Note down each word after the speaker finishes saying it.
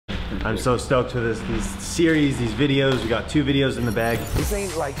I'm so stoked for these series, these videos. We got 2 videos in the bag. This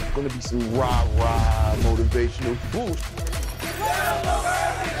ain't like gonna be some rah-rah motivational boost. Still over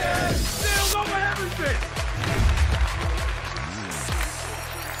everything! Still over everything!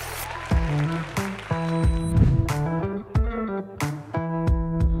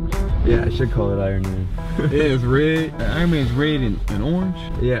 Yeah, I should call it Iron Man. It is red. Iron Man's red and orange.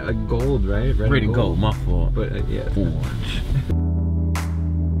 Yeah, gold, right? Red and gold, my fault. But yeah, orange.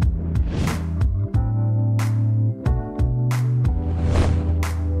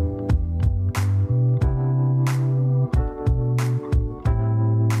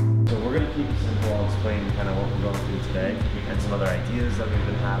 So we're gonna keep it simple. I'll explain kind of what we're going through today and some other ideas that we've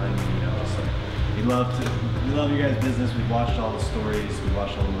been having. You know, so we love your guys' business. We've watched all the stories, we've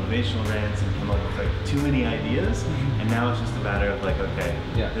watched all the motivational rants, and come up with like too many ideas. And now it's just a matter of like, okay,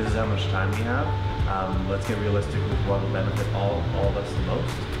 this is how much time we have. Let's get realistic with what will benefit all of us the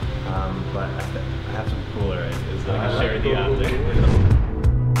most. But I have some cooler ideas that I can share with you after.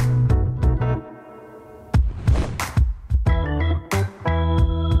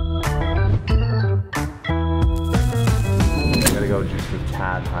 Just a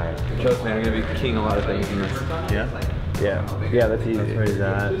tad higher. trust me, I'm gonna be king a lot of things in this. Yeah, that's easy. That's where he's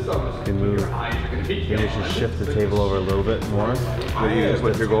at. You can move. You can just shift the table over a little bit more.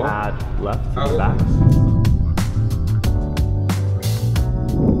 What's your goal? Tad left to the back.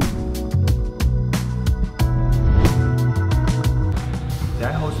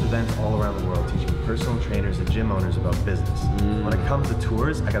 I host events all around the world teaching personal trainers and gym owners about business. When it comes to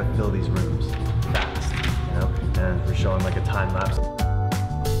tours, I gotta fill these rooms fast, you know? And we're showing like a time lapse.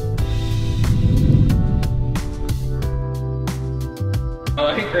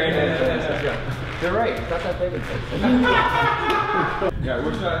 Oh, hey, great. They're right. It's not that big of a Yeah,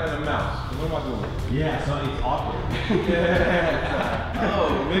 we're trying to have a mouse. What am I doing? Yeah, so it's awkward. Yeah.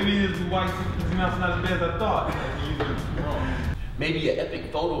 Oh, maybe his mouse not as bad as I thought. Maybe an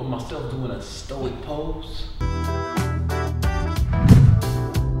epic photo of myself doing a stoic pose.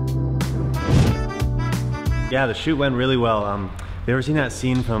 Yeah, the shoot went really well. You ever seen that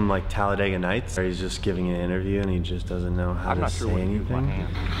scene from like Talladega Nights where he's just giving an interview and he just doesn't know how to say anything?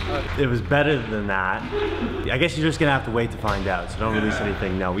 It was better than that. I guess you're just gonna have to wait to find out, so don't release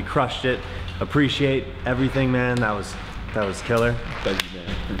anything. No, we crushed it. Appreciate everything, man. That was killer.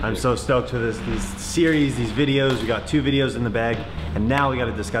 I'm so stoked for these series, these videos. We got 2 videos in the bag, and now we got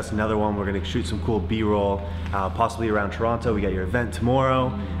to discuss another one. We're gonna shoot some cool B-roll, possibly around Toronto. We got your event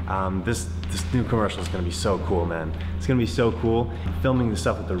tomorrow. This new commercial is gonna be so cool, man. It's gonna be so cool. Filming the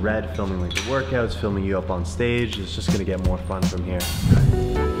stuff with the red, filming like the workouts, filming you up on stage. It's just gonna get more fun from here.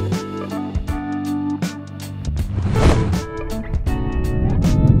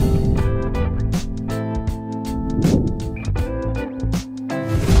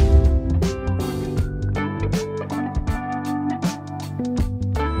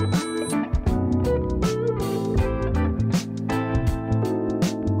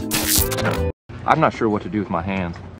 I'm not sure what to do with my hands.